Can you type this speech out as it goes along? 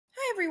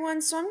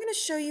everyone, so I'm going to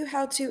show you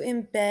how to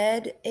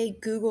embed a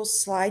Google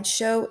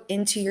slideshow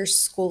into your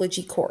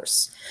Schoology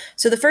course.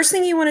 So the first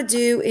thing you want to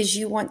do is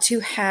you want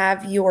to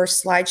have your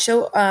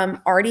slideshow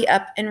already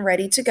up and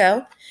ready to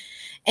go.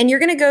 And you're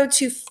going to go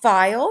to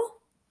File,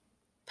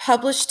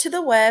 Publish to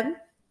the Web,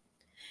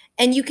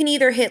 and you can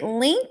either hit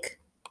Link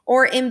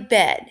or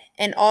Embed.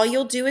 And all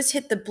you'll do is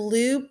hit the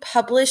blue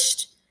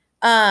Published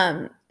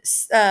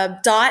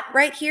dot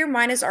right here.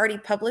 Mine is already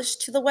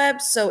published to the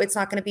web, so it's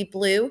not going to be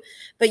blue,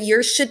 but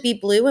yours should be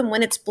blue. And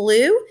when it's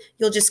blue,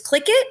 you'll just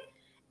click it,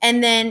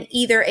 and then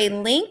either a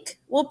link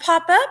will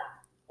pop up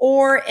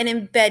or an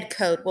embed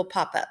code will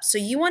pop up. So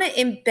you want to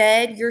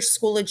embed your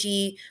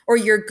Schoology or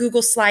your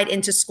Google slide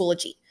into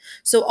Schoology.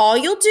 So all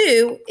you'll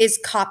do is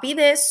copy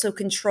this, so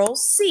Control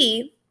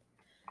C,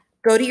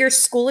 go to your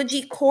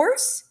Schoology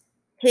course,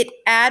 hit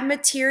Add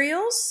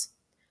Materials,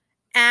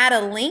 add a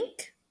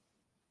link.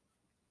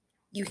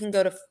 You can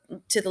go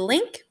to the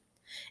link,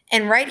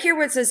 and right here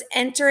where it says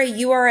enter a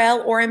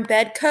URL or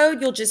embed code,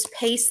 you'll just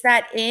paste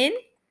that in.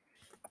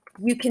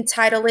 You can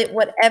title it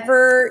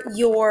whatever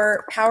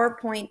your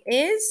PowerPoint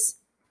is,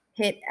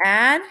 hit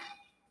add.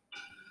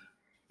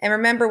 And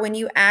remember, when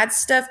you add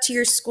stuff to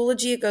your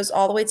Schoology, it goes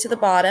all the way to the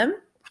bottom.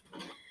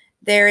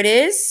 There it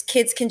is.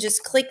 Kids can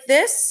just click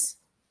this,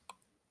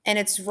 and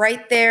it's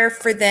right there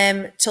for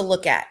them to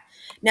look at.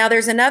 Now,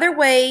 there's another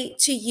way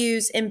to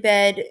use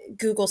embed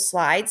Google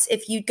Slides.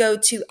 If you go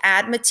to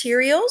Add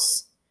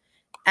Materials,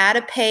 Add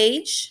a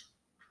Page,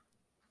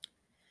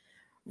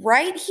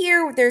 right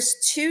here, there's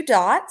two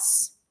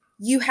dots.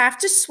 You have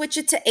to switch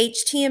it to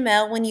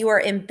HTML when you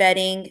are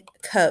embedding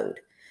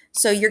code.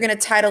 So you're going to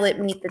title it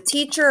Meet the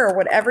Teacher or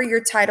whatever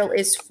your title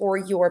is for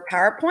your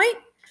PowerPoint.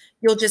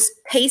 You'll just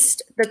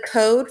paste the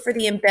code for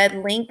the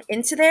embed link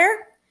into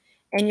there,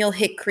 and you'll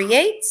hit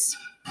Create.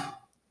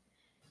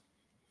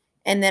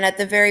 And then at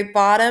the very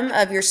bottom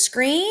of your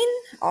screen,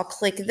 I'll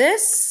click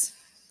this.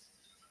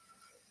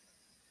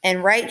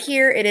 And right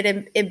here,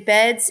 it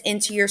embeds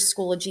into your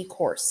Schoology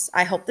course.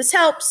 I hope this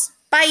helps.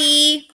 Bye.